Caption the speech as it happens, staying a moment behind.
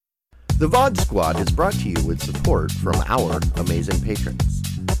The VOD Squad is brought to you with support from our amazing patrons.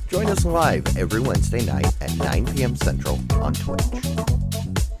 Join us live every Wednesday night at 9 p.m. Central on Twitch.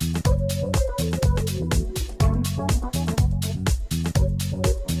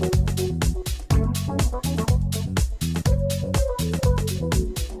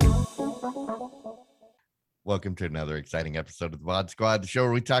 Welcome to another exciting episode of the VOD Squad, the show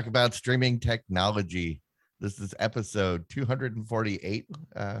where we talk about streaming technology. This is episode 248. We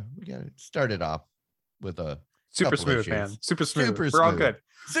got it started off with a super smooth, man. Super smooth. We're all good.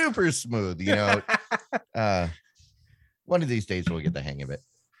 Super smooth. You know, one of these days we'll get the hang of it.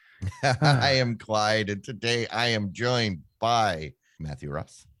 I am Clyde, and today I am joined by Matthew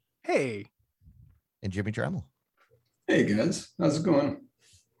Ross. Hey. And Jimmy Dremel. Hey, guys. How's it going?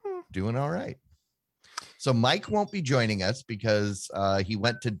 Doing all right. So Mike won't be joining us because he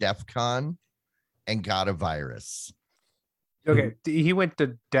went to DEF CON and got a virus. Okay, he went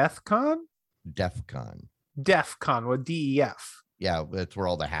to DEF CON? DEF CON. DEF CON with DEF. Yeah, that's where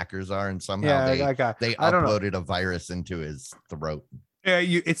all the hackers are, and somehow they uploaded a virus into his throat. Yeah,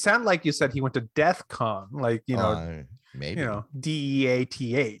 it sounded like you said he went to DEF CON, like, you know, maybe, you know,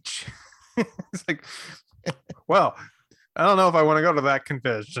 DEATH. It's like, well, I don't know if I want to go to that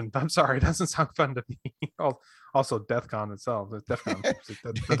convention. I'm sorry, it doesn't sound fun to me. Also, DEF CON itself. DEF CON.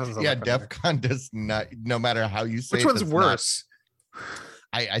 Yeah, DEF CON does not, no matter how you say it. Which one's worse?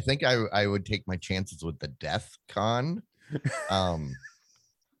 I think I would take my chances with the DEF CON.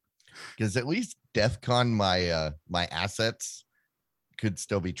 Because at least DEF CON, my assets could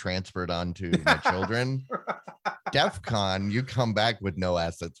still be transferred onto my children. DEF CON, you come back with no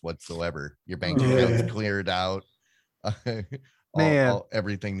assets whatsoever. Your bank account's cleared out.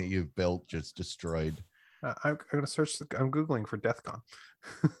 Everything that you've built just destroyed. I'm gonna search. I'm googling for DEF CON.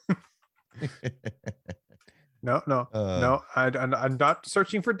 No. I'm not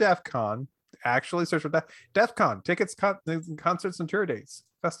searching for DEF CON. Actually, search for DEF CON tickets, concerts, and tour dates.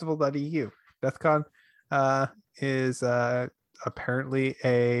 Festival.eu. DEF CON is apparently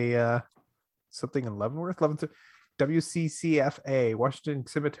a something in Leavenworth. WCCFA, Washington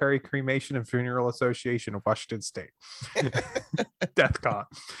Cemetery Cremation and Funeral Association of Washington State. DEF CON.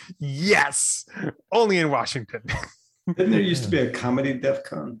 Yes, only in Washington. Didn't there used to be a comedy DEF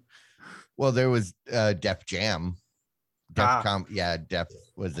CON? Well, there was Def Jam. Def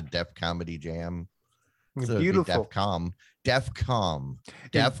was a Def Comedy Jam. So beautiful. Def Com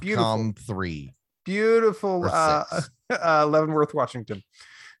 3. Beautiful. Leavenworth, Washington.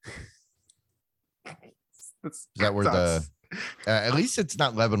 Is that where at least it's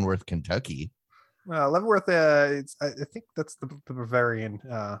not Leavenworth, Kentucky? Leavenworth, I think that's the Bavarian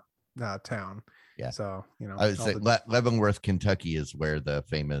town. Yeah. So, you know, I would say Leavenworth, Kentucky is where the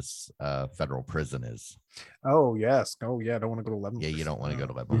famous federal prison is. Oh, yes. Oh, yeah. I don't want to go to Leavenworth. Yeah, you don't want to go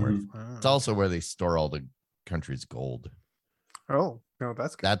to Leavenworth. It's also where they store all the country's gold. Oh, no,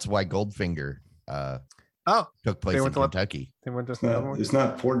 that's good. That's why Goldfinger took place in Kentucky. They went to it's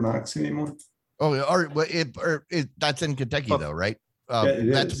not Fort Knox anymore. Oh, that's in Kentucky, though, right?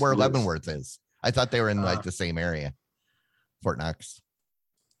 That's where Leavenworth is. I thought they were in like the same area. Fort Knox.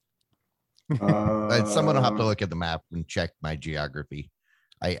 Someone will have to look at the map and check my geography.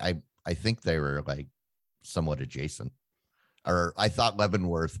 I think they were like somewhat adjacent, or I thought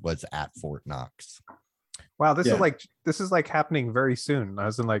Leavenworth was at Fort Knox. Wow, this is like happening very soon. I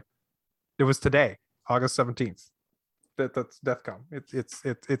was in like, it was today, August 17th. That's DEF CON.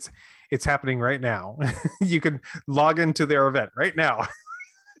 It's happening right now. You can log into their event right now.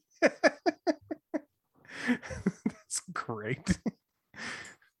 That's great.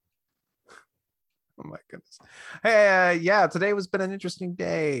 Oh my goodness. Hey, yeah, today has been an interesting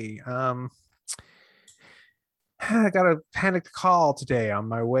day. I got a panicked call today on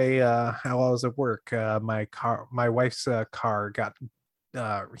my way while I was at work. My wife's car got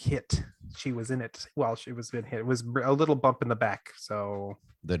hit. She was in it while she was being hit. It was a little bump in the back. So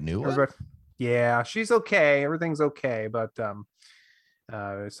the new one? Yeah, she's okay. Everything's okay. But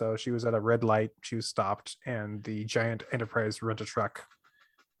so she was at a red light. She was stopped, and the giant Enterprise rent-a-truck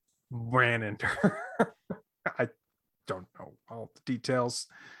ran into her. I don't know all the details.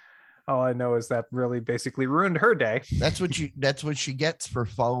 All I know is that really basically ruined her day. That's what she gets for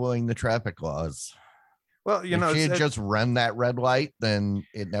following the traffic laws. Well, you know, if she had just run that red light, then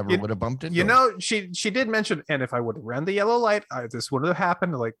it never would have bumped into her. You know, she did mention, and if I would have ran the yellow light, this would have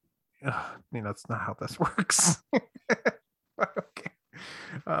happened. Like, you know, that's not how this works. Okay.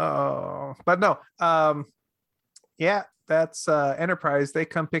 Oh, but no. Yeah, that's Enterprise. They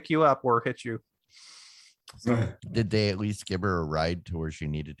come pick you up or hit you. Did they at least give her a ride to where she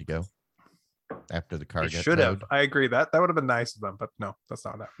needed to go? after the car It gets should have. towed. I agree that would have been nice of them, but no, that's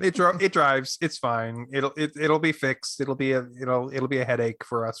not that. It drives. It's fine. It'll be fixed. It'll be a headache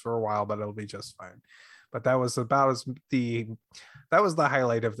for us for a while, but it'll be just fine. But that was the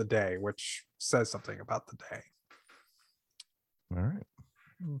highlight of the day, which says something about the day. All right.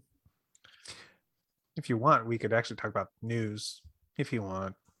 If you want, we could actually talk about news. If you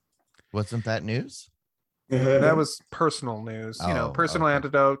want, Wasn't that news? that was personal news. Personal okay.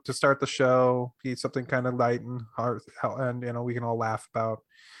 antidote to start the show. Be something kind of light and hard, and we can all laugh about,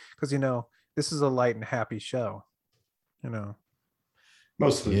 because this is a light and happy show.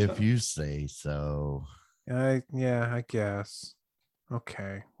 Most of the If time. you say so. I guess.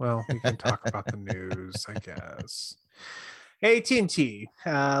 Okay, well, we can talk about the news, I guess. AT&T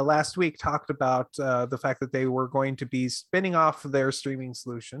last week talked about the fact that they were going to be spinning off their streaming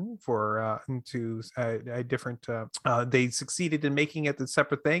solution into a different. They succeeded in making it a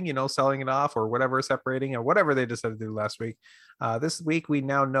separate thing, selling it off or whatever, separating or whatever they decided to do last week. This week, we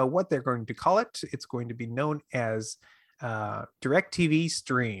now know what they're going to call it. It's going to be known as DirecTV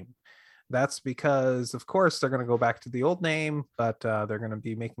Stream. That's because, of course, they're going to go back to the old name, but they're going to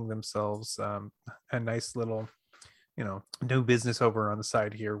be making themselves a nice little new business over on the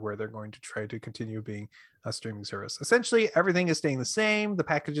side here, where they're going to try to continue being a streaming service. Essentially, everything is staying the same. The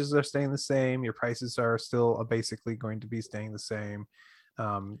packages are staying the same. Your prices are still basically going to be staying the same.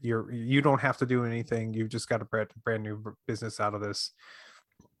 You don't have to do anything. You've just got a brand new business out of this.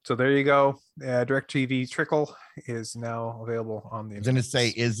 So there you go. DirecTV Trickle is now available on the. I was going to say,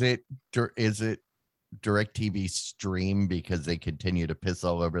 is it DirecTV Stream because they continue to piss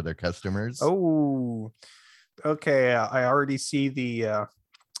all over their customers? Oh. Okay, I already see the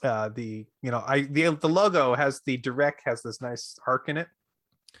logo has this nice arc in it.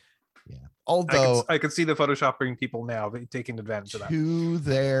 Yeah. Although I could see the photoshopping people now taking advantage of that. To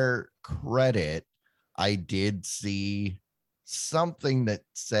their credit, I did see something that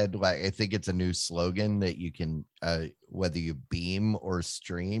said, like, I think it's a new slogan that you can whether you beam or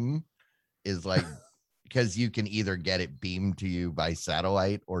stream is like because you can either get it beamed to you by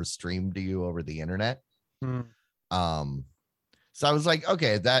satellite or streamed to you over the internet. So I was like,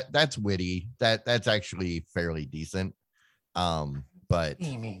 okay, that's witty. That's actually fairly decent. But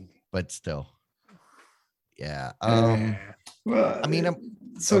still, yeah. Well, I mean,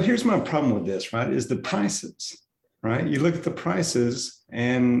 so here's my problem with this, right? Is the prices, right? You look at the prices,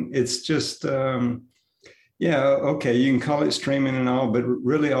 and it's just, okay, you can call it streaming and all, but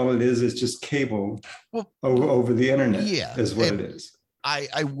really all it is just cable over the internet. Yeah, is what it is.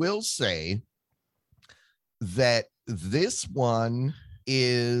 I will say that this one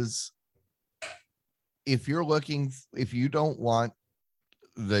is, if you don't want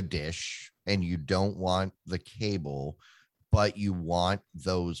the dish and you don't want the cable, but you want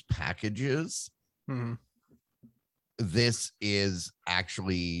those packages, this is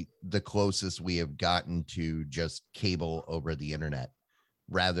actually the closest we have gotten to just cable over the internet,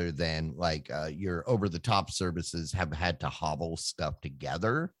 rather than like your over-the-top services have had to hobble stuff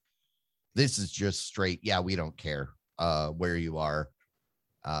together. This is just straight. Yeah, we don't care where you are.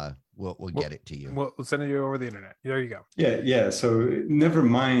 We'll get it to you. We'll send it you over the internet. There you go. Yeah. So never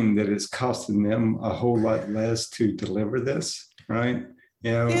mind that it's costing them a whole lot less to deliver this, right?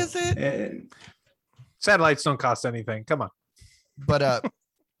 Is it? Satellites don't cost anything. Come on. But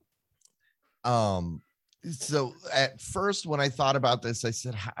so at first when I thought about this, I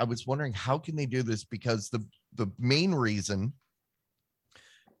said, I was wondering how can they do this, because the main reason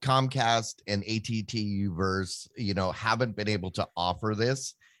Comcast and AT&T Uverse, haven't been able to offer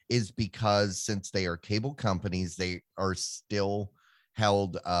this is because since they are cable companies, they are still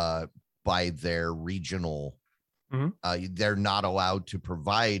held by their regional. They're not allowed to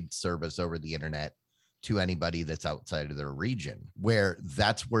provide service over the internet to anybody that's outside of their region,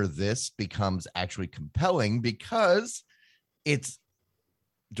 that's where this becomes actually compelling, because it's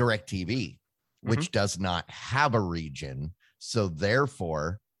DirecTV, which does not have a region. So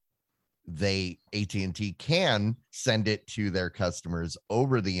therefore, AT&T can send it to their customers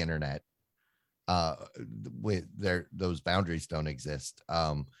over the internet with those boundaries don't exist.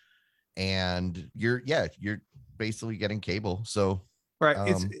 And you're basically getting cable. So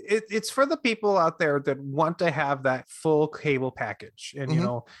right, it's for the people out there that want to have that full cable package, and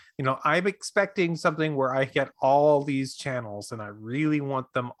I'm expecting something where I get all these channels and I really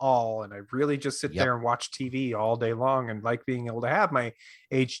want them all, and I really just sit there and watch TV all day long, and like being able to have my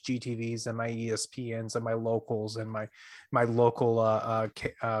HGTVs and my ESPNs and my locals and my local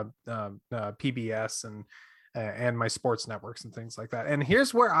PBS and my sports networks and things like that. And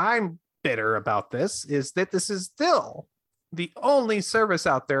here's where I'm bitter about this, is that this is still the only service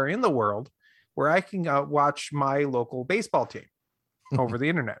out there in the world where I can watch my local baseball team over the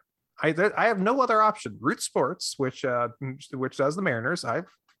internet. I have no other option. Root Sports, which does the Mariners, I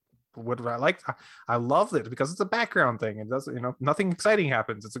love it because it's a background thing. It doesn't, nothing exciting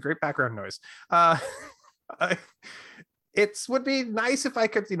happens. It's a great background noise. It would be nice if I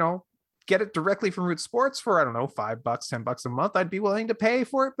could, get it directly from Root Sports for, I don't know, $5, $10 a month. I'd be willing to pay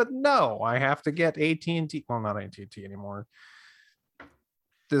for it, but no, I have to get AT&T. Well, not AT&T anymore.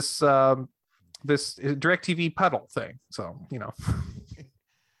 This DirecTV puddle thing. So,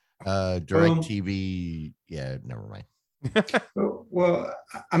 DirecTV. Yeah, never mind. Well,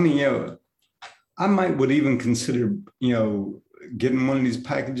 I mean, I would even consider, getting one of these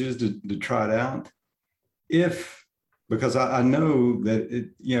packages to try it out, because I know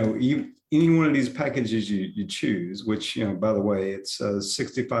that any one of these packages you choose, which, by the way, it's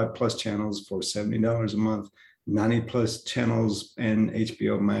 65 plus channels for $70 a month, 90 plus channels and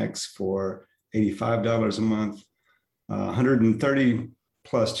HBO Max for $85 a month, 130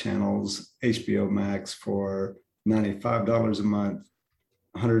 plus channels HBO Max for $95 a month,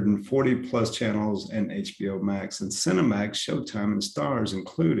 140 plus channels and HBO Max, and Cinemax, Showtime, and Stars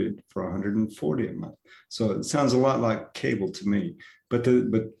included for $140 a month. So it sounds a lot like cable to me. But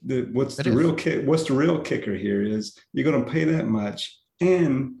what's the real kicker here is you're going to pay that much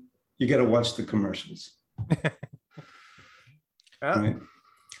and you got to watch the commercials. Right. Yeah.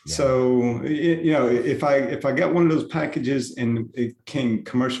 So if I got one of those packages and it came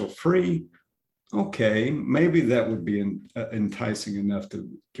commercial free, okay, maybe that would be enticing enough to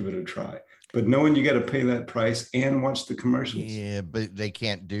give it a try. But knowing you got to pay that price and watch the commercials. Yeah, but they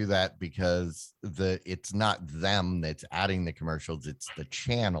can't do that because it's not them that's adding the commercials, it's the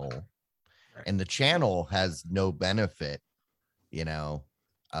channel. Right. And the channel has no benefit,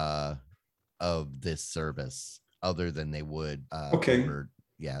 of this service other than they would. Okay.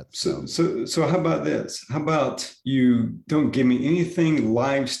 So how about this? How about you don't give me anything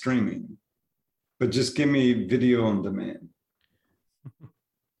live streaming, but just give me video on demand?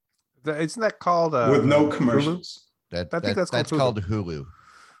 Isn't that called with no commercials? That's called Hulu.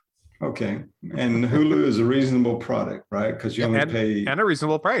 Okay, and Hulu is a reasonable product, right? Because you only pay and a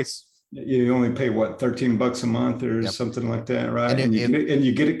reasonable price. You only pay what, $13 a month or something like that, right? And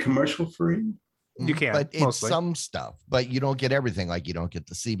you get it commercial free. You can, but it's some stuff, but you don't get everything. Like you don't get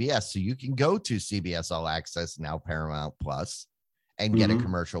the CBS, so you can go to CBS All Access, now Paramount Plus, and get a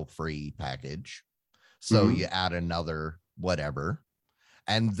commercial free package. So you add another whatever.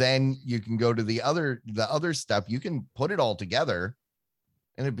 And then you can go to the other stuff. You can put it all together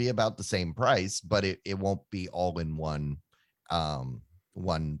and it'd be about the same price, but it won't be all in one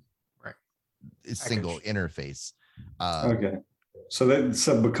single interface. Okay.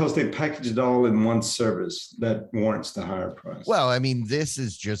 So because they packaged it all in one service, that warrants the higher price. Well, I mean, this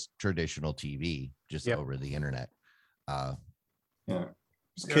is just traditional TV, just over the internet.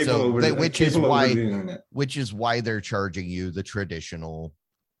 Which is why they're charging you the traditional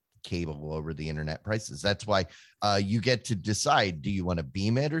cable over the internet prices. That's why you get to decide, do you want to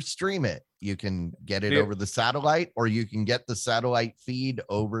beam it or stream it? You can get it over the satellite, or you can get the satellite feed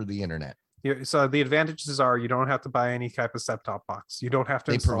over the internet. So the advantages are you don't have to buy any type of set-top box. You don't have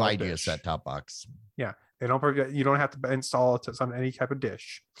to. They provide you a set-top box. Yeah, they don't. You don't have to install it on any type of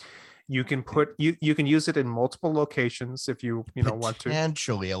dish. You can you can use it in multiple locations if you want to.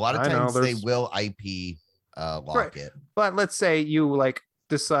 Potentially, a lot of times they will IP lock it. But let's say you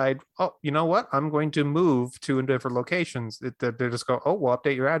decide, oh, you know what? I'm going to move to different locations. They just go, oh, we'll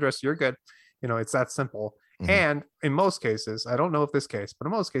update your address. You're good. It's that simple. Mm-hmm. And in most cases, I don't know if this case, but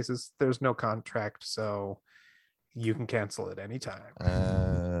in most cases, there's no contract, so you can cancel it anytime.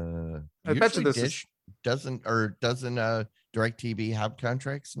 I bet you this doesn't DirecTV have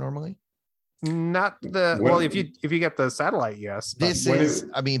contracts normally? Not if you get the satellite, yes.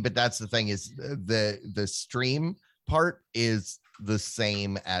 But that's the thing is the stream part is the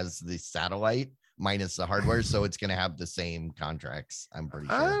same as the satellite minus the hardware, so it's going to have the same contracts. I'm pretty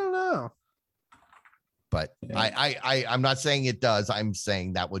sure. I don't know. But I'm not saying it does. I'm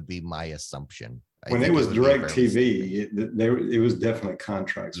saying that would be my assumption. When it was DirecTV, it was definitely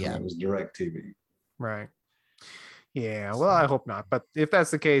contracts. When it was DirecTV. Right. Yeah. Well, I hope not. But if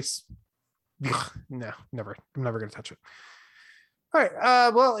that's the case, no, never. I'm never going to touch it. All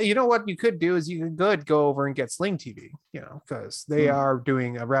right. Well, you know what you could do is you could go over and get Sling TV, because they are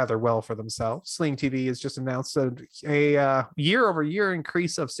doing rather well for themselves. Sling TV has just announced a year-over-year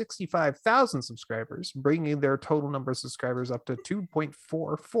increase of 65,000 subscribers, bringing their total number of subscribers up to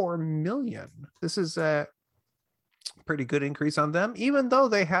 2.44 million. This is a pretty good increase on them, even though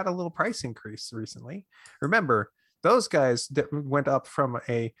they had a little price increase recently. Remember, those guys that went up from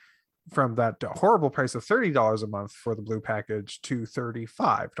a from that horrible price of $30 a month for the blue package to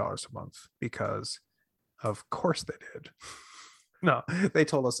 $35 a month, because of course they did. No, they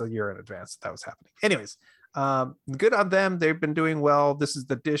told us a year in advance that was happening. Anyways, good on them. They've been doing well. This is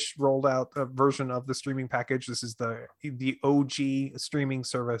the Dish rolled out version of the streaming package. This is the OG streaming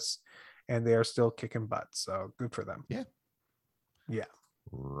service, and they are still kicking butt. So good for them. Yeah.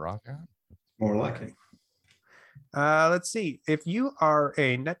 Rock on. More like it. Let's see. If you are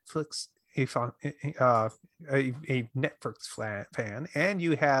a Netflix a Netflix fan, and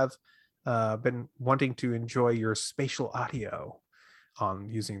you have been wanting to enjoy your spatial audio on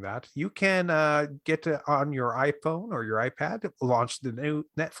using that, you can get on your iPhone or your iPad, launch the new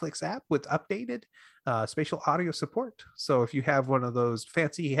Netflix app with updated spatial audio support. So if you have one of those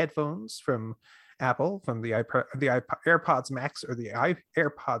fancy headphones from Apple, from the AirPods Max or the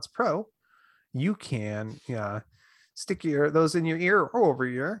AirPods Pro, you can stick those in your ear or over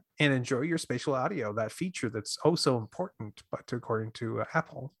your ear and enjoy your spatial audio, that feature that's oh so important, but according to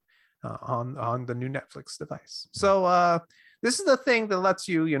Apple, on the new Netflix device. So this is the thing that lets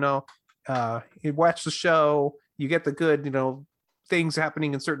you, you watch the show, you get the good, things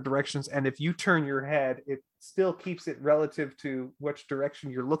happening in certain directions, and if you turn your head, it still keeps it relative to which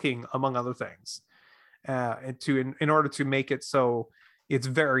direction you're looking, among other things, in order to make it so it's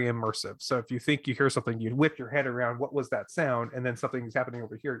very immersive. So if you think you hear something, you whip your head around, what was that sound? And then something's happening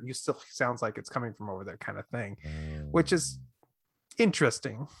over here, you still sounds like it's coming from over there, kind of thing, which is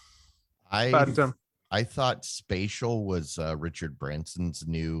interesting. I thought Spatial was Richard Branson's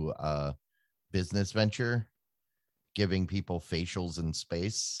new business venture, giving people facials in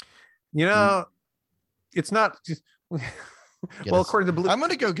space. It's not just, well, according to Blue, I'm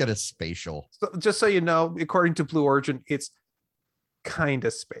going to go get a Spatial. So, just so you know, according to Blue Origin, it's kind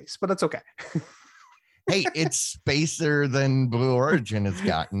of space, but it's okay. Hey, it's spacer than Blue Origin has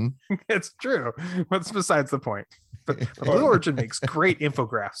gotten. It's true. What's besides the point? But Blue Origin makes great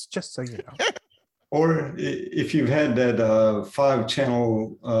infographics, just so you know. Or if you've had that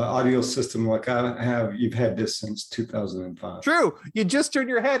 5-channel audio system like I have, you've had this since 2005. True. You just turn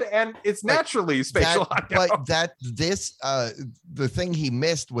your head and it's naturally spatial audio. But the thing he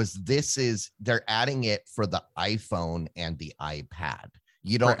missed was they're adding it for the iPhone and the iPad.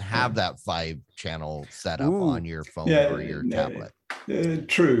 You don't have that 5-channel setup on your phone or your tablet.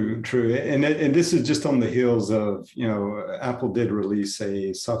 True. And this is just on the heels of, Apple did release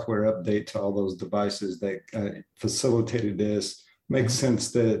a software update to all those devices that facilitated this. Makes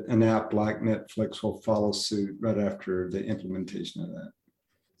sense that an app like Netflix will follow suit right after the implementation of that.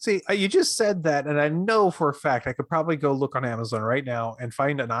 See, you just said that, and I know for a fact I could probably go look on Amazon right now and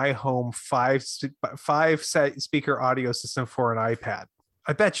find an iHome 5-speaker audio system for an iPad.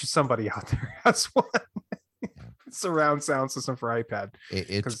 I bet you somebody out there has one. Surround sound system for iPad.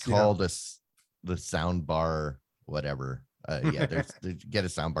 It's called the sound bar, whatever. Get a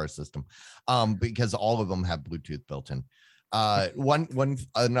sound bar system, because all of them have Bluetooth built in.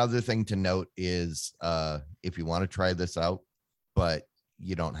 Another thing to note is if you want to try this out, but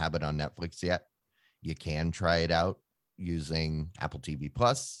you don't have it on Netflix yet, you can try it out using Apple TV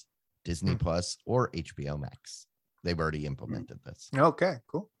Plus, Disney Plus, or HBO Max. They've already implemented this. Okay,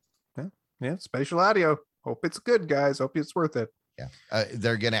 cool. Yeah, spatial audio. Hope it's good, guys. Hope it's worth it. Yeah,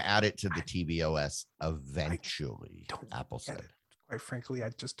 they're going to add it to the TVOS eventually. Apple said. Quite frankly, I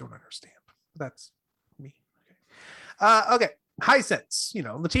just don't understand. That's me. Okay. Hisense,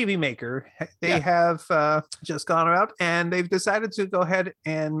 the TV maker, they have just gone out and they've decided to go ahead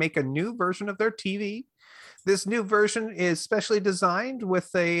and make a new version of their TV. This new version is specially designed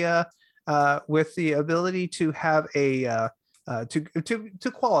with the ability to have to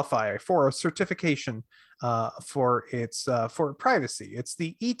qualify for a certification for its for privacy. It's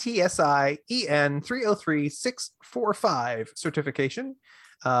the ETSI EN 303645 certification,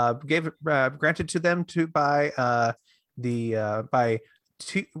 granted to them by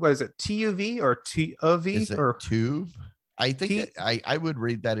what is it, TUV or TOV or Tube? I think I would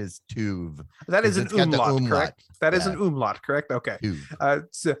read that as TUV. That is an umlaut, correct? That is an umlaut, correct? Okay.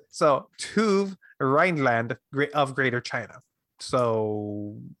 So TUV Rhineland of Greater China.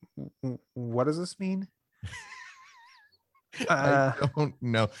 So what does this mean? I don't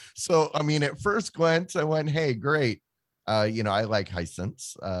know. So, at first glance, I went, hey, great. I like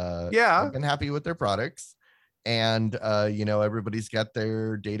Hisense. I've been happy with their products. And, everybody's got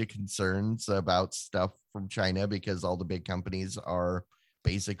their data concerns about stuff from China because all the big companies are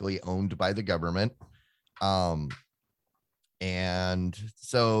basically owned by the government. And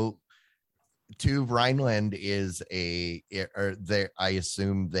so TÜV Rheinland is I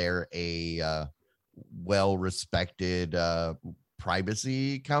assume they're a well-respected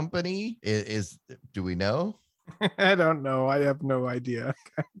privacy company? Do we know? I don't know. I have no idea.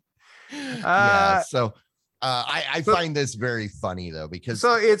 Yeah. So I find this very funny though, because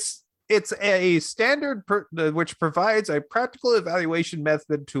so it's a standard which provides a practical evaluation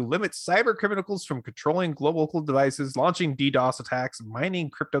method to limit cyber criminals from controlling global devices, launching DDoS attacks,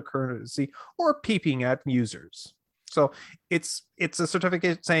 mining cryptocurrency, or peeping at users. So it's a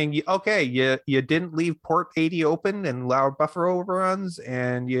certificate saying, okay, you didn't leave port 80 open and allow buffer overruns,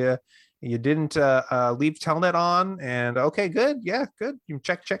 and you didn't leave telnet on, and okay, good, yeah, good. You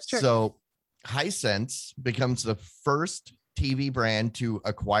check. So Hisense becomes the first TV brand to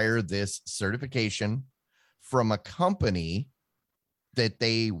acquire this certification from a company that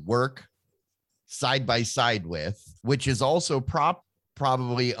they work side by side with, which is also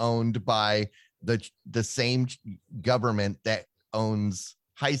probably owned by the same government that owns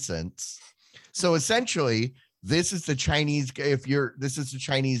Hisense. So essentially, this is the Chinese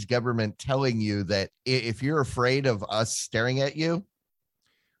government telling you that if you're afraid of us staring at you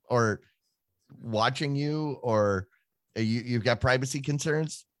or watching you, or you've got privacy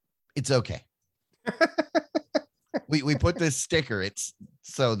concerns, it's okay. we put this sticker, it's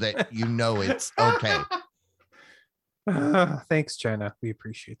so that you know it's okay. Thanks, China. We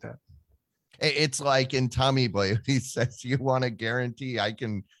appreciate that. It's like in Tommy Boy, he says, you want a guarantee? I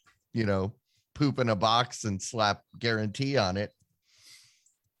can, poop in a box and slap guarantee on it.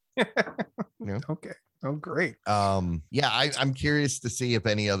 Okay. Oh, great. Yeah, I'm curious to see if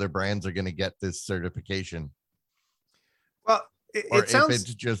any other brands are going to get this certification. Well, it sounds, if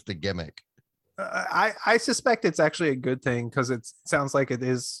it's just a gimmick. I suspect it's actually a good thing, because it sounds like it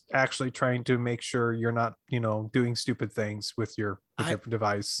is actually trying to make sure you're not, doing stupid things with your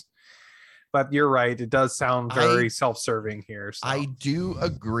device. But you're right. It does sound very self-serving here. So. I do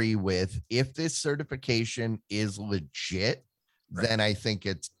agree with, if this certification is legit, then I think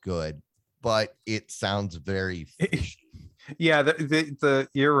it's good. But it sounds very fishy. Yeah,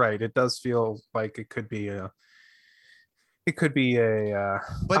 you're right. It does feel like it could be a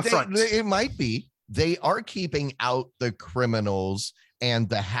but it might be. They are keeping out the criminals and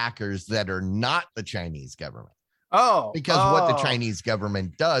the hackers that are not the Chinese government. Because what the Chinese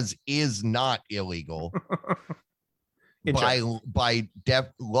government does is not illegal. by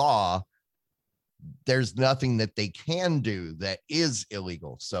law, there's nothing that they can do that is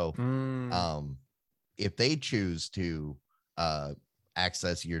illegal. So if they choose to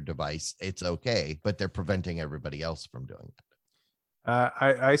access your device, it's okay, but they're preventing everybody else from doing it.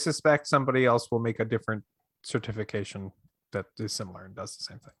 I suspect somebody else will make a different certification that is similar and does the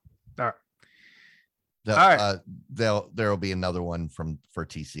same thing. All right. All right. There'll be another one for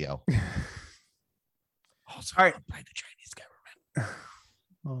TCL. Also, all right, by the Chinese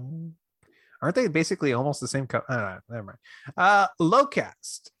government. Aren't they basically almost the same? Never mind.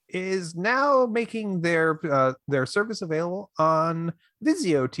 Locast is now making their service available on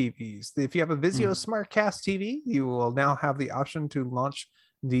Vizio TVs. If you have a Vizio SmartCast TV, you will now have the option to launch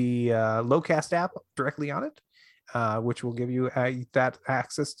the Locast app directly on it, which will give you that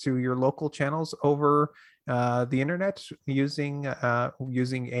access to your local channels over the internet using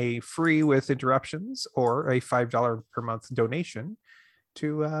a free with interruptions or a $5 per month donation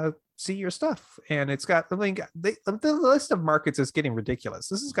to see your stuff. And it's got the list of markets is getting ridiculous.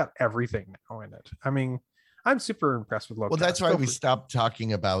 This has got everything now in it. I mean, I'm super impressed with Locast. Well, that's why we stopped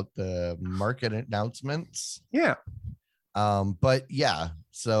talking about the market announcements. Yeah. But yeah,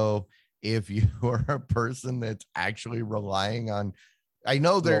 so if you are a person that's actually relying on, I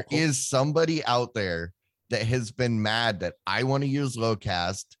know there is somebody out there that has been mad that I want to use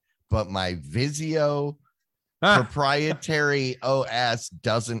Locast, but my Vizio proprietary OS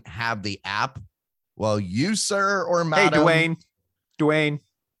doesn't have the app. Well, you, sir, or madam. Hey, Dwayne,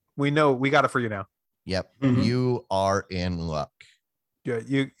 we know we got it for you now. Yep. You are in luck.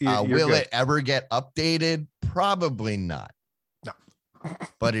 Yeah. Will it ever get updated? Probably not. No.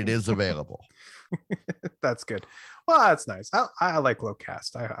 But it is available. That's good. Well, that's nice. I like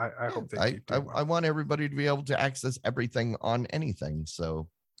Locast. I hope they keep doing well. I want everybody to be able to access everything on anything. So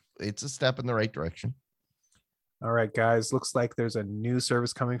it's a step in the right direction. All right, guys. Looks like there's a new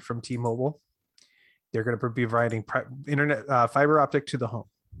service coming from T-Mobile. They're going to be providing internet fiber optic to the home.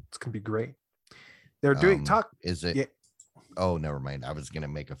 It's going to be great. They're doing Is it? Yeah. Oh, never mind. I was going to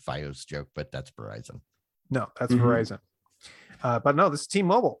make a Fios joke, but that's Verizon. No, that's Verizon. But no, this is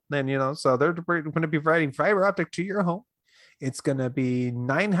T-Mobile. Then, so they're going to be providing fiber optic to your home. It's going to be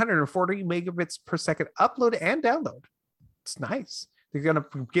 940 megabits per second upload and download. It's nice. They're going to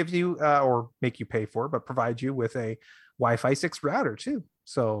give you or make you pay for, but provide you with a Wi-Fi 6 router too.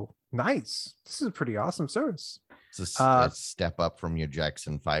 So nice. This is a pretty awesome service. It's a step up from your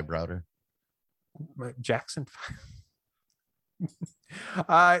Jackson 5 router. Jackson 5.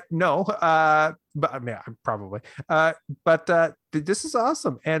 No, but I mean, probably. But this is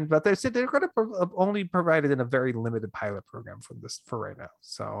awesome, but they said they're going to only provide it in a very limited pilot program for right now.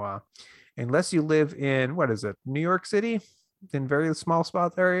 So unless you live in New York City, in very small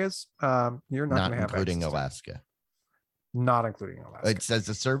spot areas, you're not going to have including Alaska. Not including Alaska. It says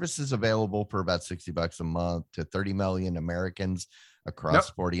the service is available for about $60 a month to 30 million Americans across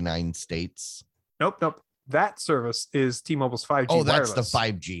 49 states. Nope. That service is T-Mobile's 5G. Oh, that's wireless. the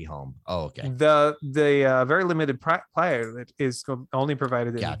 5G home. Oh, okay. The very limited pilot is only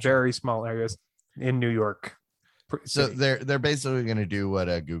provided in very small areas in New York. So they're basically going to do what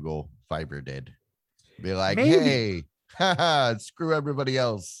Google Fiber did. Be like, hey, screw everybody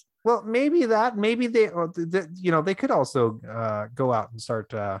else. Well, maybe they could also go out and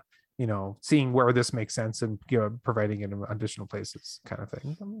start seeing where this makes sense and providing it in additional places, kind of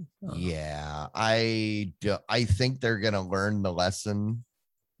thing. Yeah, I think they're gonna learn the lesson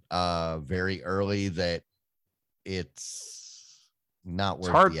very early that it's not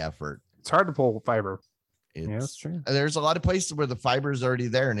worth the effort. It's hard to pull fiber. That's true. There's a lot of places where the fiber is already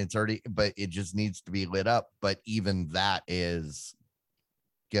there and but it just needs to be lit up. But even that is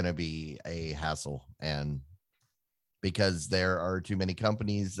gonna be a hassle, and because there are too many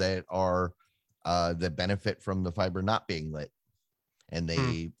companies that are that benefit from the fiber not being lit, and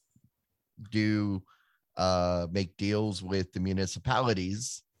they do make deals with the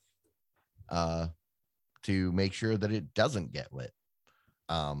municipalities to make sure that it doesn't get lit,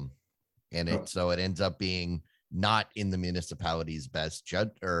 so it ends up being not in the municipality's best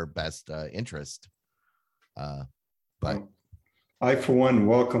interest. But I, for one,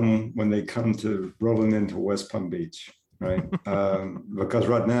 welcome when they come to rolling into West Palm Beach, right? Because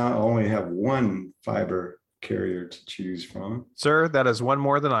right now I only have one fiber carrier to choose from. Sir, that is one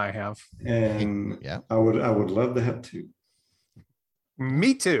more than I have. And I would love to have two.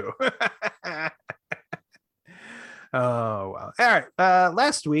 Me too. Oh, well. All right.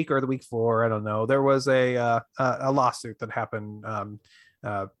 Last week or the week before, I don't know, there was a lawsuit that happened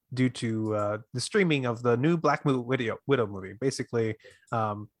due to the streaming of the new Black Widow movie. Basically,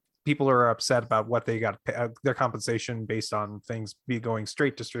 people are upset about what they got their compensation based on things going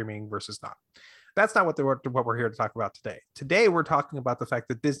straight to streaming versus not. That's not what we're here to talk about today. Today, we're talking about the fact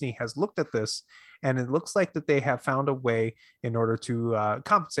that Disney has looked at this, and it looks like that they have found a way in order to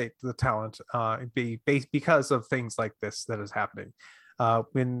compensate the talent because of things like this that is happening.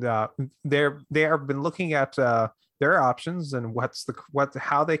 When they have been looking at their options and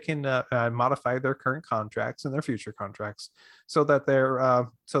how they can modify their current contracts and their future contracts, so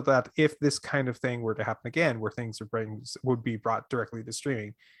that if this kind of thing were to happen again, where things would be brought directly to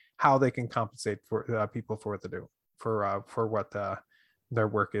streaming, how they can compensate for people for what they do, for what their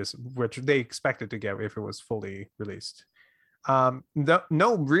work is, which they expected to get if it was fully released.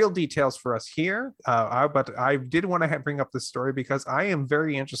 No real details for us here, but I did want to bring up this story because I am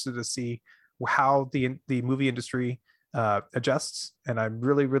very interested to see how the movie industry adjusts, and I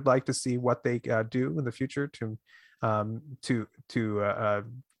really would like to see what they do in the future to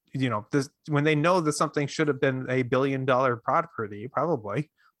this, when they know that something should have been $1 billion property,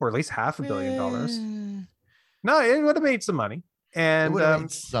 probably, or at least $500 million. No, it would have made some money. And it would have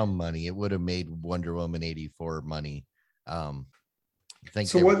made some money. It would have made Wonder Woman 84 money. Maybe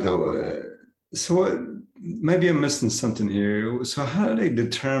I'm missing something here. So how do they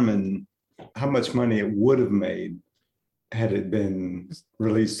determine how much money it would have made had it been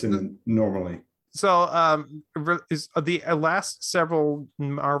released normally? So the last several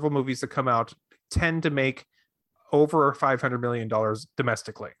Marvel movies that come out tend to make over $500 million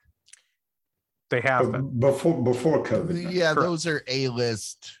domestically. They have before COVID. Yeah, correct. Those are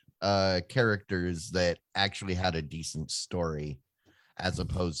A-list characters that actually had a decent story, as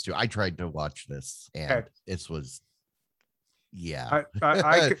opposed to, I tried to watch this and this was, I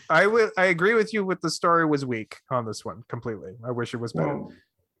agree with you with the story was weak on this one completely. I wish it was better.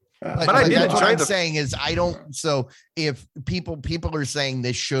 But I did. What I'm saying is, I don't. So if people are saying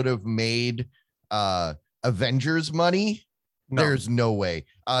this should have made Avengers money, there's no way.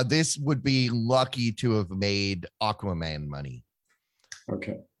 This would be lucky to have made Aquaman money.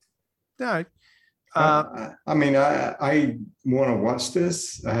 Okay. Yeah. I mean, I want to watch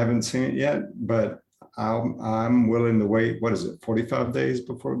this. I haven't seen it yet, but I'm willing to wait. What is it? 45 days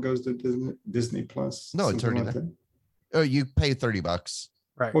before it goes to Disney Plus? No, it's already there. Oh, you pay $30.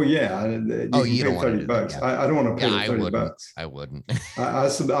 Right. Well, yeah. You don't want $30. I don't want to pay $30. I wouldn't.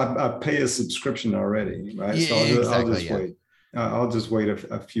 I pay a subscription already, right? Yeah, So I'll exactly, just wait. I'll just wait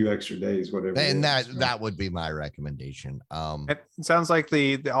a few extra days, whatever. And it is, that would be my recommendation. It sounds like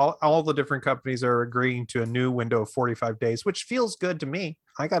all the different companies are agreeing to a new window of 45 days, which feels good to me.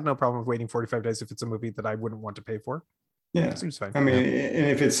 I got no problem with waiting 45 days if it's a movie that I wouldn't want to pay for. Yeah, Seems fine. I mean, and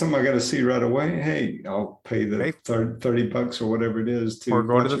if it's something I got to see right away, hey, I'll pay the $30 or whatever it is to Or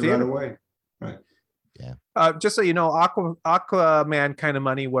go to watch the it theater. right away. Right. Just so you know, Aquaman kind of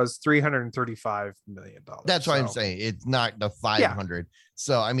money was $335 million. That's why I'm saying it's not the 500.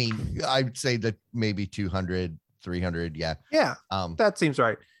 So I mean, I'd say that maybe 200, 300. Yeah. Yeah. That seems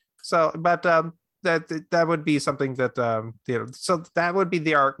right. So, but that would be something that so that would be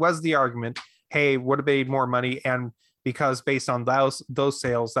the argument. Hey, would have made more money, and because based on those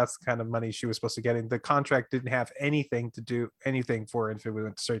sales, that's the kind of money she was supposed to get in. The contract didn't have anything to do anything for it if it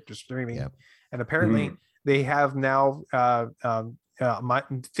went straight to streaming. Yep. And apparently they have now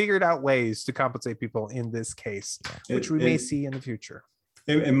figured out ways to compensate people in this case, which we may see in the future.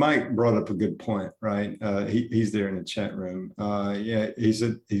 And Mike brought up a good point, right? He's there in the chat room. Yeah,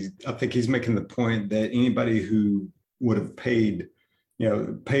 I think he's making the point that anybody who would have paid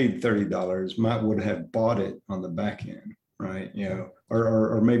 $30 would have bought it on the back end, right?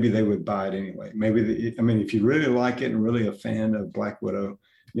 Or maybe they would buy it anyway. Maybe if you really like it and really a fan of Black Widow,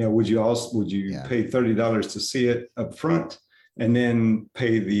 would you pay $30 to see it up front and then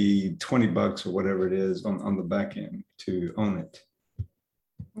pay the $20 or whatever it is on the back end to own it?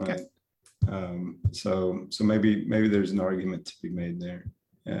 Right. Okay. So maybe there's an argument to be made there.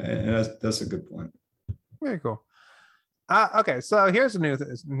 And that's a good point. Very cool. Okay, so here's a new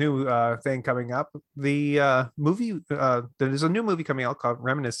thing coming up. The movie, there's a new movie coming out called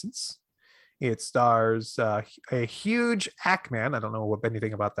Reminiscence. It stars a huge Ackman. I don't know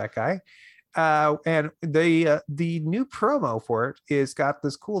anything about that guy. And the new promo for it is got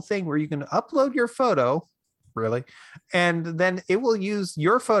this cool thing where you can upload your photo, really, and then it will use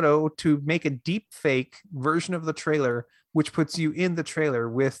your photo to make a deep fake version of the trailer, which puts you in the trailer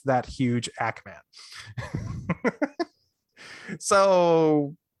with that huge Ackman.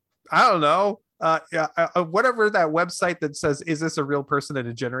 So I don't know. Whatever that website that says, is this a real person, and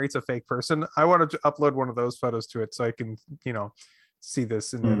it generates a fake person, I wanted to upload one of those photos to it so I can see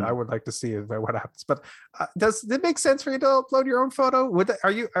this, and then I would like to see what happens. But does it make sense for you to upload your own photo?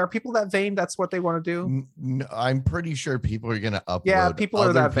 Are people that vain? That's what they want to do? No, I'm pretty sure people are going to upload. Yeah, people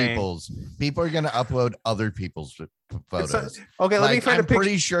are that vain. People are going to upload other people's photos. Okay, let me find a picture. I'm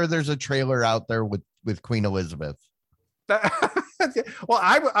pretty sure there's a trailer out there with Queen Elizabeth. Well,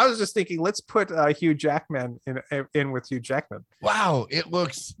 I was just thinking, let's put Hugh Jackman in with Hugh Jackman. Wow, it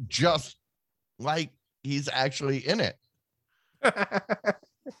looks just like he's actually in it. I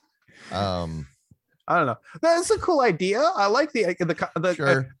don't know. That's a cool idea. I like the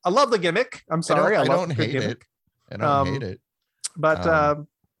sure. I love the gimmick. I'm sorry, I don't hate it. I don't hate it. But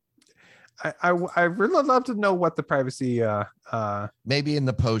I really love to know what the privacy. Maybe in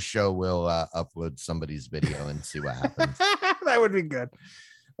the post show we'll upload somebody's video and see what happens. That would be good.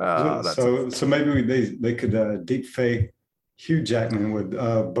 So maybe they could deep fake Hugh Jackman with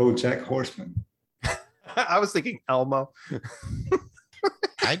BoJack Horseman. I was thinking Elmo.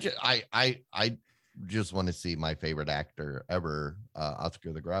 I just want to see my favorite actor ever,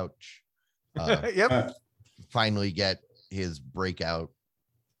 Oscar the Grouch. Finally get his breakout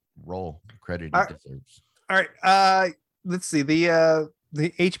role credit he deserves. All right. Let's see. The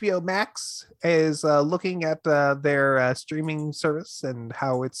HBO Max is looking at their streaming service and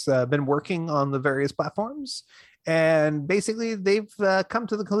how it's been working on the various platforms. And basically, they've come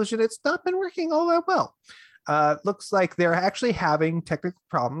to the conclusion it's not been working all that well. Looks like they're actually having technical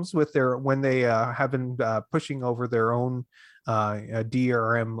problems with when they have been pushing over their own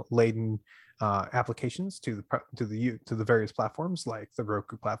DRM laden applications to the various platforms, like the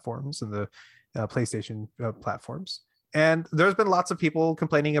Roku platforms and the PlayStation platforms. And there's been lots of people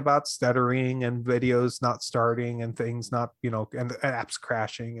complaining about stuttering and videos not starting and things not, and apps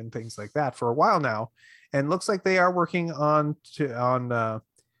crashing and things like that for a while now. And looks like they are working on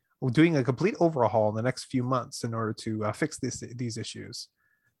doing a complete overhaul in the next few months in order to fix these issues.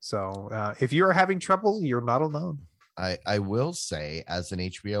 So if you're having trouble, you're not alone. I will say, as an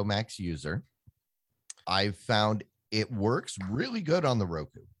HBO Max user, I've found it works really good on the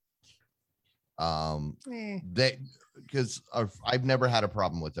Roku. Because I've never had a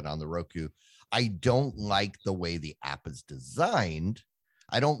problem with it on the Roku. I don't like the way the app is designed.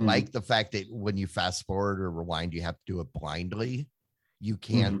 I don't like the fact that when you fast forward or rewind, you have to do it blindly. You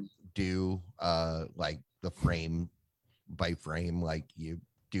can't do like the frame by frame like you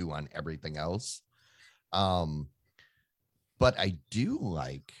do on everything else. But I do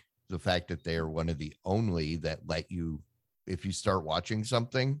like the fact that they are one of the only that let you if you start watching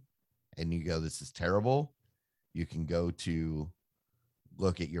something and you go, this is terrible, you can go to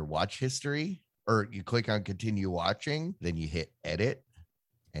look at your watch history, or you click on continue watching, then you hit edit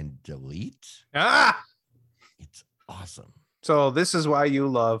and delete. It's awesome. So this is why you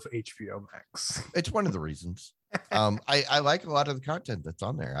love HBO Max. It's one of the reasons. I like a lot of the content that's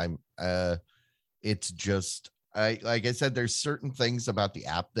on there. It's just, like I said, there's certain things about the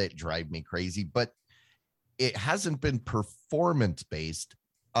app that drive me crazy, but it hasn't been performance based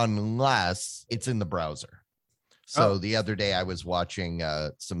unless it's in the browser. So the other day I was watching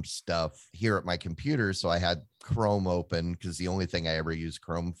some stuff here at my computer. So I had Chrome open because the only thing I ever use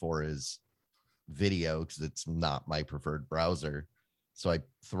Chrome for is video, because it's not my preferred browser. So I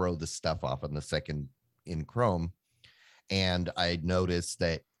throw the stuff off on the second in Chrome. And I noticed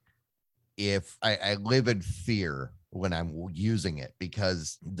that if I live in fear when I'm using it,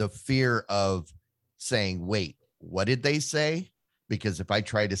 because the fear of saying, wait, what did they say? Because if I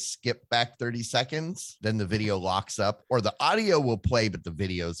try to skip back 30 seconds, then the video locks up, or the audio will play, but the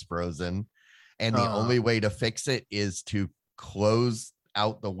video's frozen. And the only way to fix it is to close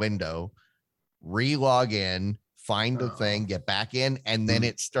out the window, re-log in, find the thing, get back in, and then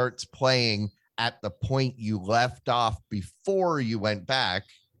it starts playing at the point you left off before you went back.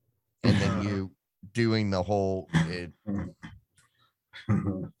 And then you doing the whole,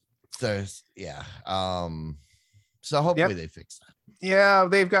 so yeah. So hopefully they fix that. Yeah,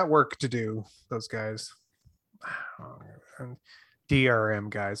 they've got work to do, those guys. And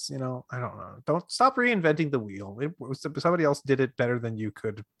DRM guys, I don't know. Don't stop reinventing the wheel. Somebody else did it better than you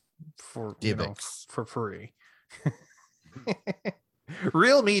could for for free.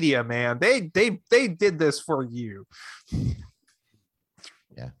 Real media, man. They did this for you.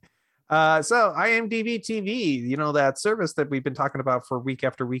 Yeah. So IMDb TV, that service that we've been talking about for week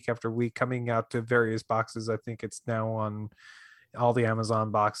after week after week, coming out to various boxes. I think it's now on all the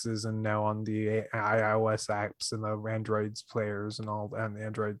Amazon boxes and now on the iOS apps and the Android's players and the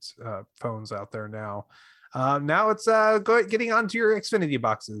Android's phones out there now. Now it's getting onto your Xfinity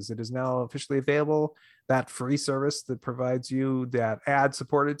boxes. It is now officially available. That free service that provides you that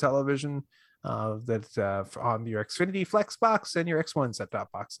ad-supported television that on your Xfinity Flex box and your X1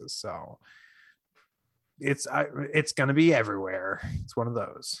 set-top boxes. So it's going to be everywhere. It's one of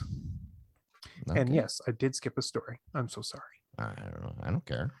those. Okay. And yes, I did skip a story. I'm so sorry. I don't know. I don't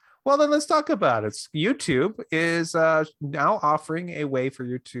care. Well, then let's talk about it. YouTube is now offering a way for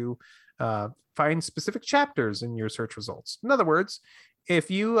you to find specific chapters in your search results. In other words, if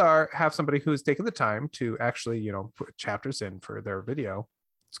you have somebody who's taken the time to actually, put chapters in for their video,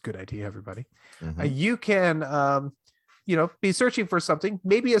 it's a good idea, everybody. Mm-hmm. You can, be searching for something,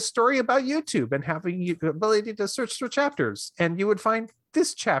 maybe a story about YouTube, and having the ability to search for chapters, and you would find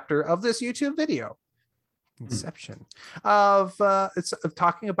this chapter of this YouTube video. Inception it's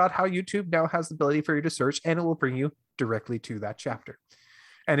talking about how YouTube now has the ability for you to search, and it will bring you directly to that chapter.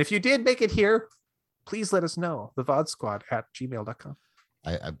 And if you did make it here, please let us know. The VOD Squad at gmail.com.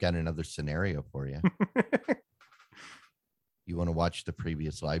 I've got another scenario for you. You want to watch the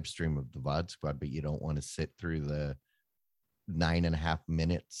previous live stream of the VOD Squad, but you don't want to sit through the 9.5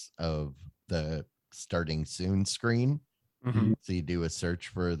 minutes of the starting soon screen. Mm-hmm. So you do a search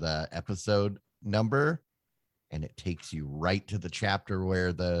for the episode number, and it takes you right to the chapter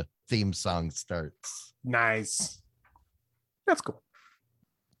where the theme song starts. Nice. That's cool.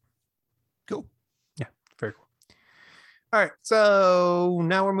 Cool. Yeah, very cool. All right, so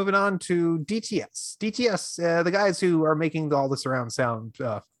now we're moving on to DTS. DTS, the guys who are making all the surround sound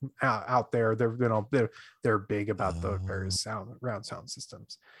out there, they're big about the various surround sound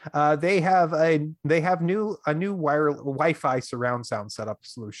systems. They have a new Wi-Fi surround sound setup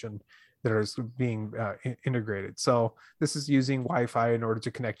solution that is being integrated. So this is using Wi-Fi in order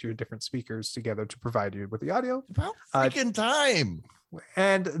to connect your different speakers together to provide you with the audio. About freaking time.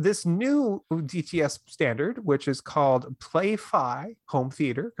 And this new DTS standard, which is called Play-Fi Home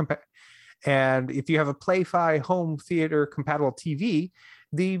Theater, and if you have a Play-Fi Home Theater compatible TV,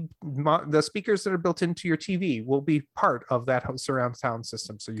 the speakers that are built into your TV will be part of that surround sound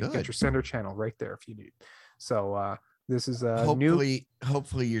system. So you can get your center channel right there if you need. So this is a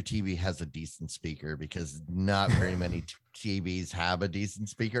hopefully your TV has a decent speaker, because not very many TVs have a decent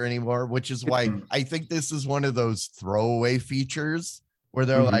speaker anymore, which is why I think this is one of those throwaway features where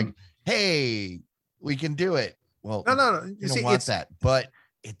they're like, hey, we can do it. Well, no. You don't want that, but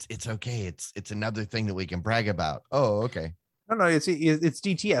it's okay. It's another thing that we can brag about. Oh, okay. No, it's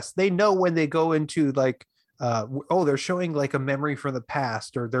DTS. They know when they go into like, they're showing like a memory from the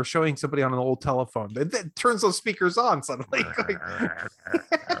past, or they're showing somebody on an old telephone. That turns those speakers on suddenly.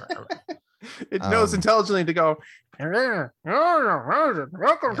 It knows intelligently to go. Welcome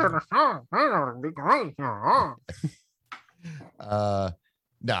to the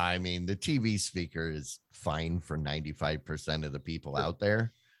No, I mean the TV speaker is fine for 95% of the people out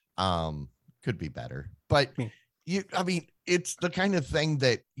there. Could be better, but I mean, it's the kind of thing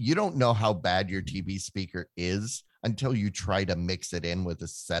that you don't know how bad your TV speaker is until you try to mix it in with a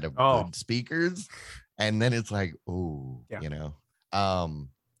set of good speakers, and then it's like, you know.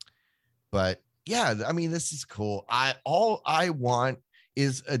 But yeah, I mean, this is cool. All I want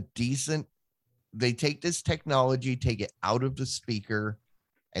is a decent. They take this technology, take it out of the speaker,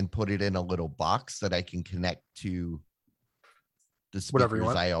 and put it in a little box that I can connect to the speakers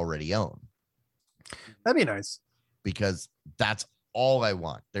I already own. That'd be nice. Because that's all I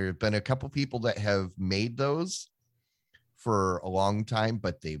want. There have been a couple people that have made those for a long time,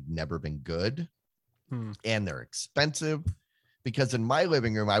 but they've never been good. And they're expensive because in my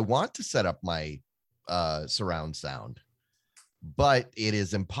living room, I want to set up my surround sound, but it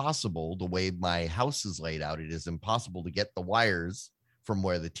is impossible the way my house is laid out. It is impossible to get the wires from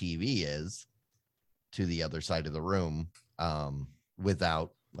where the TV is to the other side of the room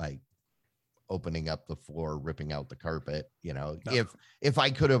without like opening up the floor, ripping out the carpet. You know, if I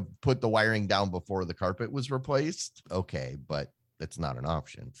could have put the wiring down before the carpet was replaced, okay, but that's not an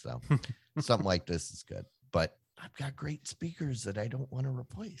option. So something like this is good, but I've got great speakers that I don't want to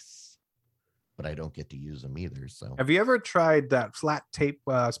replace, but I don't get to use them either. So have you ever tried that flat tape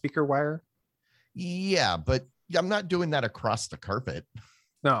speaker wire? Yeah, but I'm not doing that across the carpet.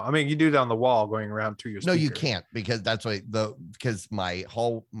 No, I mean, you do it on the wall going around to your speaker. No, you can't, because that's why because where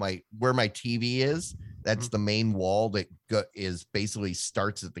my TV is, that's the main wall that is basically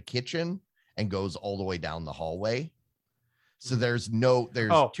starts at the kitchen and goes all the way down the hallway. So there's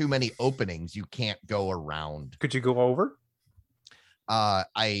too many openings. You can't go around. Could you go over?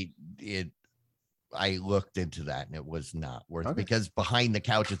 I looked into that and it was not worth it because behind the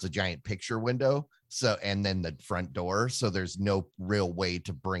couch is a giant picture window. So, and then the front door. So there's no real way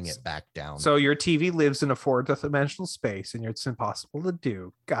to bring it back down. So your TV lives in a 4-dimensional space and it's impossible to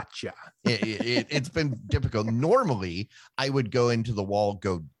do. Gotcha. It's been difficult. Normally I would go into the wall,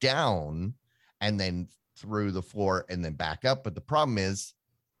 go down and then through the floor and then back up. But the problem is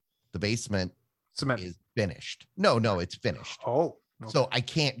the basement is finished. No, it's finished. Oh. Okay. So I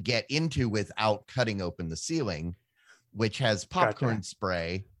can't get into without cutting open the ceiling, which has popcorn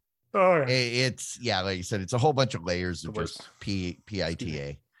spray. Oh, yeah. It's like you said, it's a whole bunch of layers of just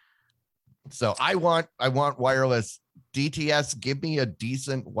PITA. So I want wireless DTS. Give me a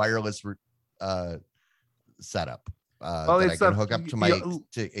decent wireless setup that I can hook up to my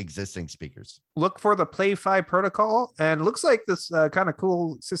existing speakers. Look for the Play 5 protocol, and it looks like this kind of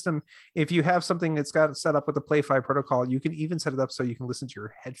cool system. If you have something that's got it set up with the Play 5 protocol, you can even set it up so you can listen to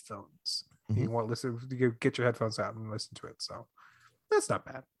your headphones. You want to get your headphones out and listen to it. So that's not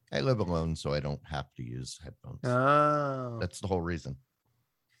bad. I live alone, so I don't have to use headphones. Oh, that's the whole reason.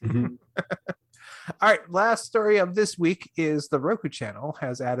 All right, last story of this week is the Roku channel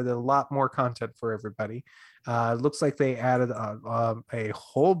has added a lot more content for everybody. It looks like they added a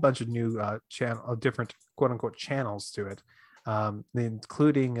whole bunch of new different quote unquote channels to it,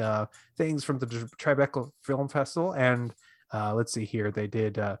 including things from the Tribeca Film Festival. And let's see here, they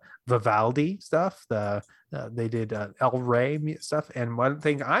did Vivaldi stuff. They did El Rey stuff. And one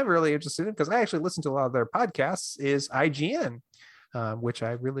thing I'm really interested in, because I actually listen to a lot of their podcasts, is IGN. Which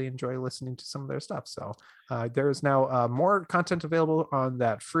I really enjoy listening to some of their stuff. So there is now more content available on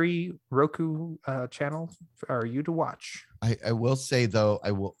that free Roku channel for you to watch. I will say, though,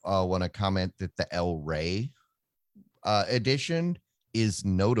 I will want to comment that the El Rey edition is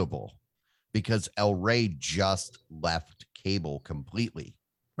notable because El Rey just left cable completely.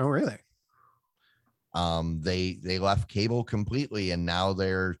 Oh, really? They left cable completely, and now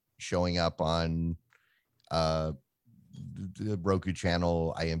they're showing up on the Roku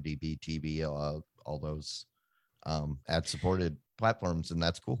channel, IMDb TV, all those ad-supported platforms, and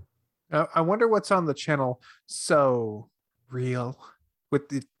that's cool. I wonder what's on the channel. So real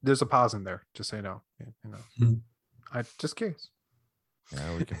there's a pause in there, just so you know. I'm just curious.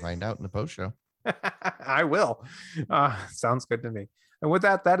 Yeah, we can find out in the post show. I will. Sounds good to me. And with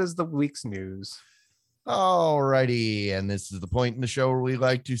that is the week's news. All righty. And this is the point in the show where we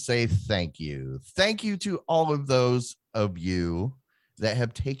like to say thank you. Thank you to all of those of you that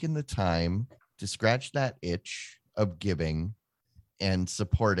have taken the time to scratch that itch of giving and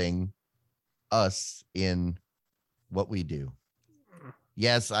supporting us in what we do.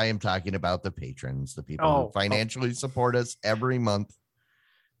 Yes, I am talking about the patrons, the people who financially support us every month,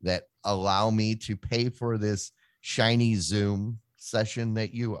 that allow me to pay for this shiny Zoom session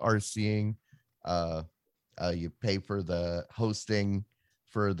that you are seeing, you pay for the hosting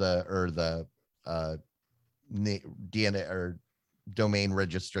for the DNA or domain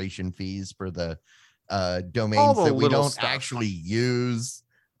registration fees for the domains that we don't actually use.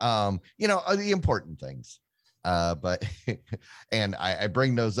 The important things. But and I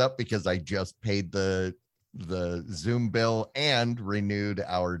bring those up because I just paid the Zoom bill and renewed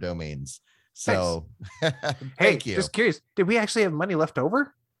our domains. So thank you. Just curious, did we actually have money left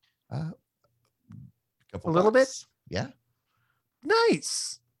over? A little bit. Yeah.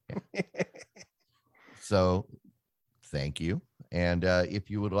 Nice. Yeah. So thank you. And if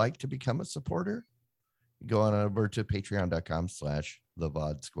you would like to become a supporter, go on over to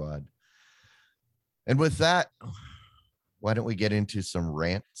patreon.com/the Squad. And with that, why don't we get into some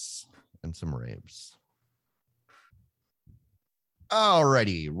rants and some raves?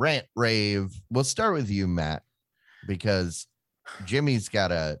 Alrighty, rant rave. We'll start with you, Matt, because Jimmy's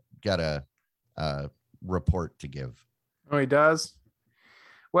got a report to give. Oh, he does.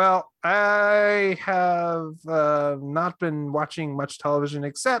 Well, I have not been watching much television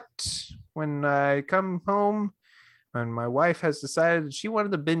except when I come home and my wife has decided she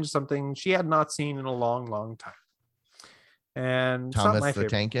wanted to binge something she had not seen in a long, long time. And Thomas it's not my the favorite.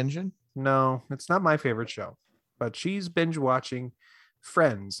 Tank Engine? No, it's not my favorite show, but she's binge watching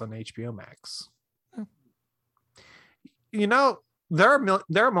Friends on HBO Max. You know, there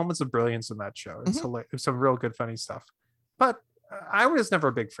are moments of brilliance in that show. It's it's some real good, funny stuff. But I was never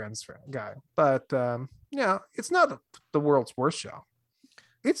a big Friends guy. But it's not the world's worst show.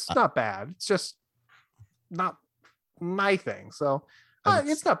 It's not bad. It's just not my thing. So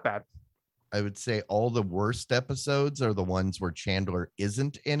it's not bad. I would say all the worst episodes are the ones where Chandler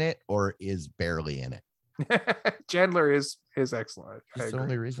isn't in it or is barely in it. Chandler is excellent. That's the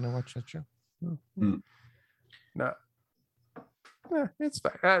only reason I watch that show. No, it's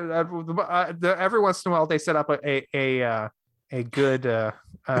fine. Every once in a while, they set up a good. I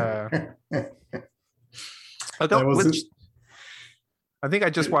think I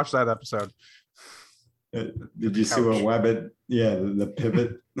just watched that episode. Did you see what Wabbit? Yeah, the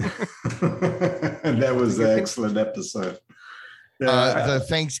pivot. That was an excellent episode. The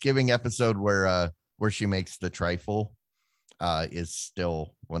Thanksgiving episode where she makes the trifle is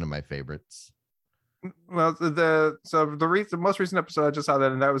still one of my favorites. Well, the most recent episode I just saw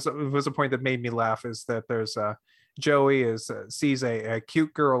that, and that was a point that made me laugh, is that there's Joey sees a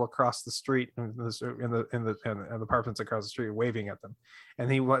cute girl across the street in the apartments across the street waving at them, and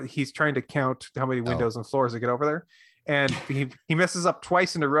he's trying to count how many windows and floors to get over there, and he messes up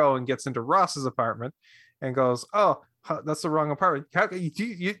twice in a row and gets into Ross's apartment and goes, "Oh, that's the wrong apartment.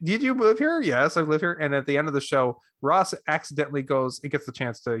 Did you move here?" "Yes, I live here." And at the end of the show, Ross accidentally he gets the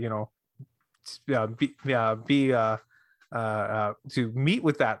chance to to meet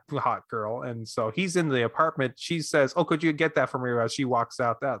with that hot girl, and so he's in the apartment. She says, "Oh, could you get that for me?" As she walks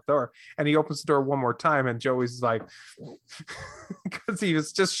out that door, and he opens the door one more time, and Joey's like, because he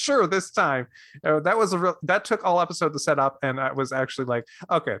was just sure this time. That took all episode to set up, and I was actually like,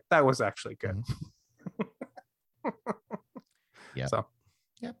 okay, that was actually good. Yeah. So,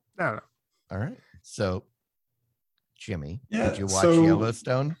 yeah, I don't know. All right. So, Jimmy, yeah, did you watch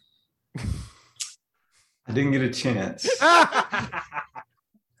Yellowstone? I didn't get a chance. I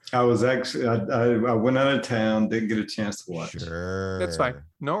was actually I went out of town, didn't get a chance to watch. Sure, that's fine.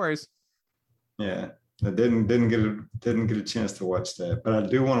 No worries. Yeah, I didn't get a chance to watch that, but I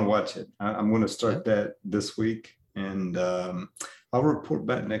do want to watch it. I'm going to start that this week, and I'll report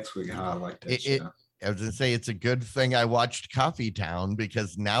back next week how I like that show. I was going to say, it's a good thing I watched Coffee Town,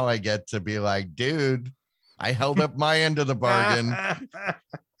 because now I get to be like, dude, I held up my end of the bargain.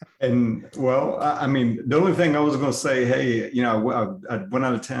 And well, I mean, the only thing I was going to say, hey, I went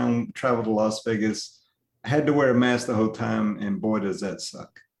out of town, traveled to Las Vegas, had to wear a mask the whole time, and boy, does that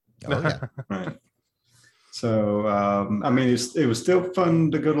suck. Oh yeah, right. So, I mean, it was still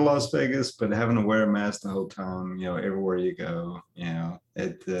fun to go to Las Vegas, but having to wear a mask the whole time, everywhere you go,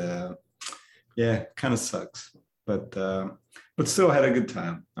 it, kind of sucks. But still had a good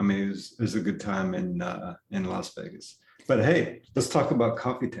time. I mean, it was a good time in Las Vegas. But hey, let's talk about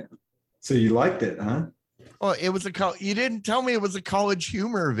Coffee Town. So you liked it, huh? Well, it was you didn't tell me it was a College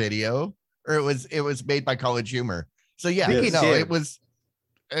Humor video, or it was made by College Humor. So yeah, it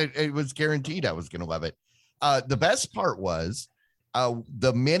was guaranteed I was going to love it. The best part was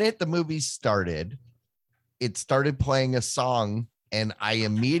the minute the movie started, it started playing a song, and I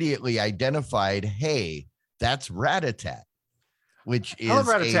immediately identified, hey, that's Rat-a-Tat, which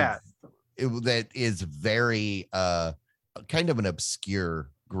is that is very kind of an obscure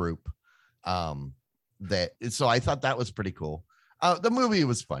group. So I thought that was pretty cool. The movie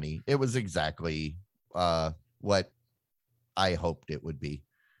was funny. It was exactly what I hoped it would be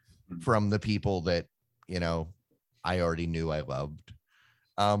from the people that, I already knew I loved.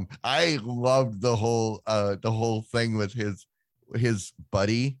 I loved the whole thing with his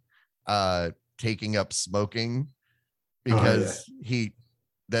buddy taking up smoking because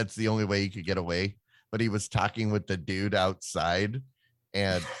that's the only way he could get away. But he was talking with the dude outside,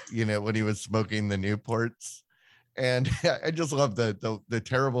 and when he was smoking the Newports. And I just love the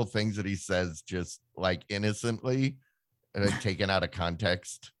terrible things that he says, just like innocently, taken out of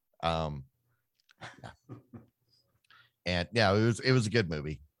context. And yeah, it was a good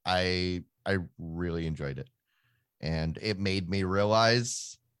movie. I really enjoyed it, and it made me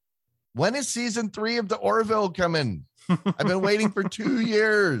realize, when is season 3 of the Orville coming? I've been waiting for 2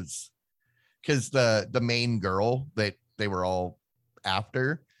 years, because the main girl that they were all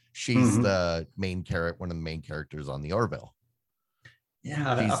after, she's the main character, one of the main characters on the Orville.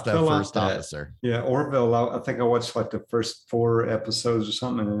 Yeah, she's I the fell off first that. officer. Yeah, Orville. I think I watched like the first 4 episodes or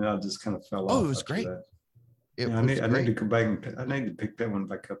something, and then I just kind of fell off. Oh, it was great. I need to go back and I need to pick that one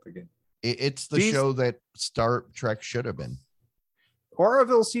back up again. It's the show that Star Trek should have been.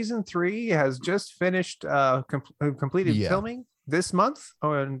 Orville season 3 has just finished completed filming this month,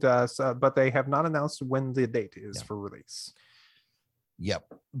 and but they have not announced when the date is for release.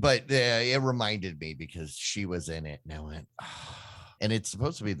 Yep, but it reminded me because she was in it, and I went, and it's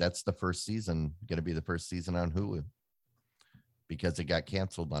supposed to be that's the first season, going to be the first season on Hulu, because it got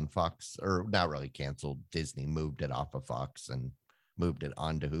canceled on Fox, or not really canceled. Disney moved it off of Fox and moved it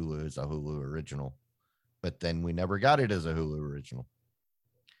onto Hulu as a Hulu original, but then we never got it as a Hulu original,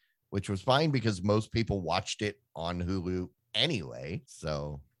 which was fine because most people watched it on Hulu anyway.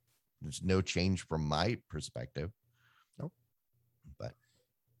 So there's no change from my perspective. Nope. But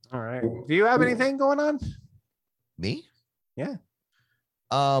all right. Do you have anything going on? Me? Yeah.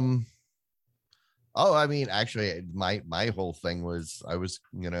 Oh, I mean, actually, my whole thing was I was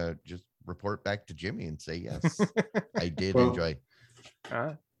gonna just report back to Jimmy and say yes, I did enjoy.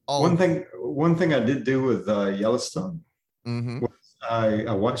 One thing I did do with Yellowstone. Mm-hmm.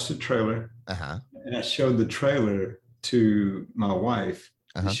 I watched the trailer, and I showed the trailer to my wife.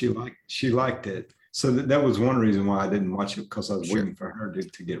 And she liked it, so that was one reason why I didn't watch it, because I was waiting for her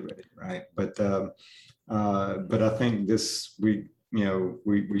to get ready, right? But I think this week,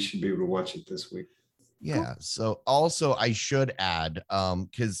 we should be able to watch it this week. Yeah. So also I should add,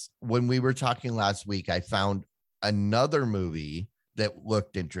 because when we were talking last week, I found another movie that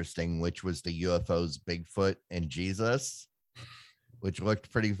looked interesting, which was the UFOs, Bigfoot, and Jesus, which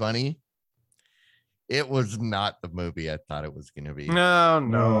looked pretty funny. It was not the movie I thought it was going to be.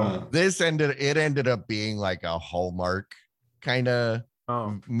 No. It ended up being like a Hallmark kind of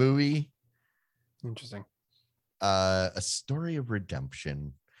movie. Interesting. A story of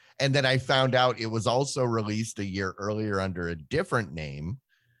redemption. And then I found out it was also released a year earlier under a different name.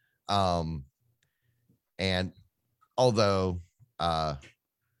 And although the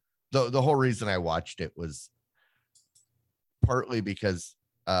whole reason I watched it was partly because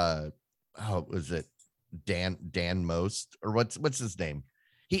was it Dan Most, or what's his name?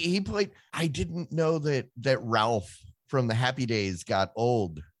 He played. I didn't know that Ralph from the Happy Days got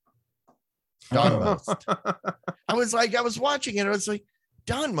old. Don Most. I was watching it. I was like,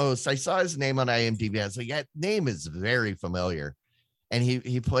 Don Most. I saw his name on IMDb. I was like, that name is very familiar. And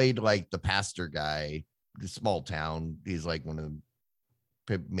he played like the pastor guy, the small town. He's like one of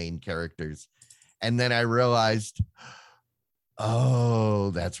the main characters. And then I realized,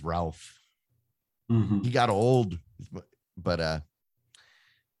 oh, that's Ralph. He got old, but it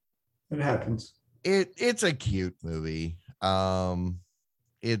happens. It's a cute movie.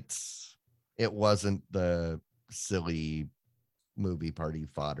 It wasn't the silly movie party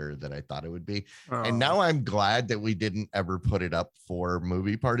fodder that I thought it would be. And now I'm glad that we didn't ever put it up for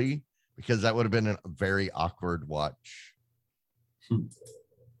movie party, because that would have been a very awkward watch.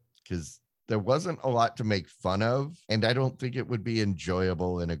 Because there wasn't a lot to make fun of, and I don't think it would be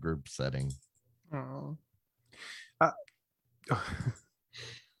enjoyable in a group setting.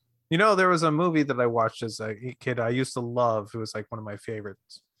 There was a movie that I watched as a kid I used to love. It was like one of my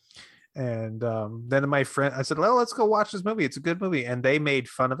favorites. And then my friend, I said, well, let's go watch this movie. It's a good movie. And they made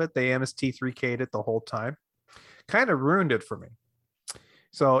fun of it. They MST3K'd it the whole time. Kind of ruined it for me.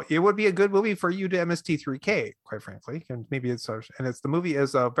 So it would be a good movie for you to MST3K, quite frankly. And maybe it's the movie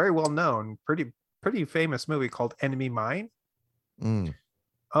is a very well known, pretty famous movie called Enemy Mine.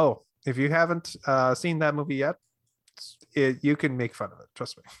 Oh, if you haven't seen that movie yet, you can make fun of it.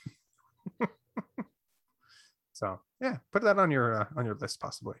 Trust me. So yeah, put that on your list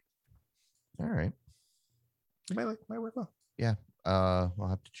possibly. All right. It might work well. Yeah. We'll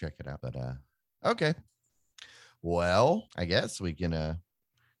have to check it out. But okay. Well, I guess we can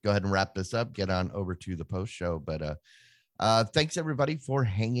go ahead and wrap this up, get on over to the post show. But thanks everybody for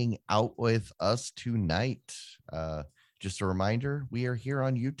hanging out with us tonight. Just a reminder, we are here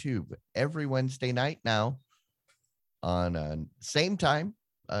on YouTube every Wednesday night now on same time,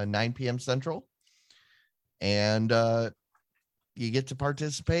 9 p.m. Central. And you get to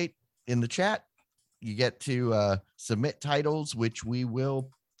participate in the chat. You get to submit titles, which we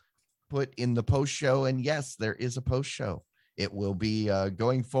will put in the post show. And yes, there is a post show. It will be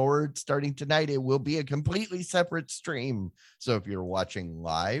going forward starting tonight. It will be a completely separate stream. So if you're watching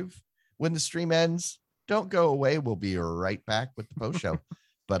live when the stream ends, don't go away. We'll be right back with the post show.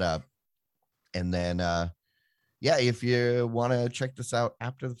 But and then yeah, if you want to check this out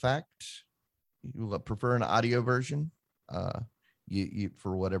after the fact, you prefer an audio version, you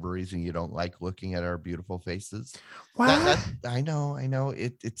for whatever reason you don't like looking at our beautiful faces. That I know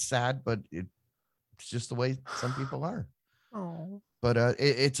it's sad, but it's just the way some people are. Oh, but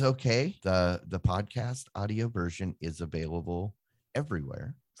it's okay. The podcast audio version is available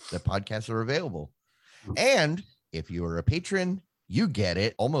everywhere the podcasts are available, and if you are a patron, you get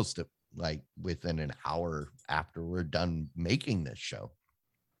it almost like within an hour after we're done making this show.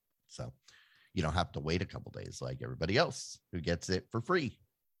 So you don't have to wait a couple days like everybody else who gets it for free.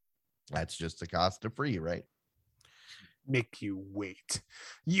 That's just the cost of free, right? Make you wait.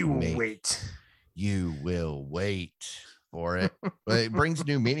 Wait. You will wait for it. But it brings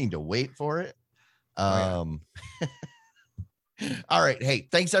new meaning to wait for it. All right. Hey,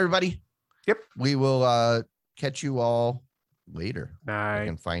 thanks everybody. Yep. We will catch you all later. Night. I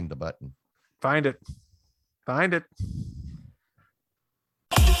can find the button. Find it.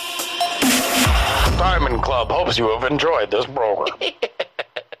 Diamond Club hopes you have enjoyed this program.